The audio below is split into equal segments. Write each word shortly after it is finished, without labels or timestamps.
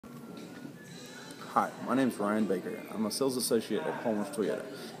Hi, my name is Ryan Baker. I'm a sales associate at Palmer's Toyota.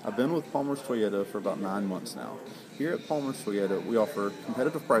 I've been with Palmer's Toyota for about 9 months now. Here at Palmer's Toyota, we offer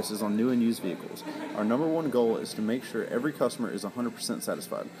competitive prices on new and used vehicles. Our number one goal is to make sure every customer is 100%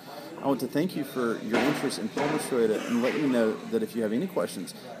 satisfied. I want to thank you for your interest in Palmer's Toyota and let you know that if you have any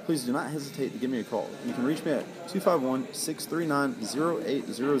questions, please do not hesitate to give me a call. You can reach me at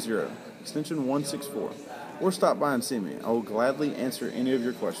 251-639-0800, extension 164. Or stop by and see me. I will gladly answer any of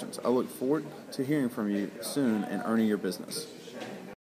your questions. I look forward to hearing from you soon and earning your business.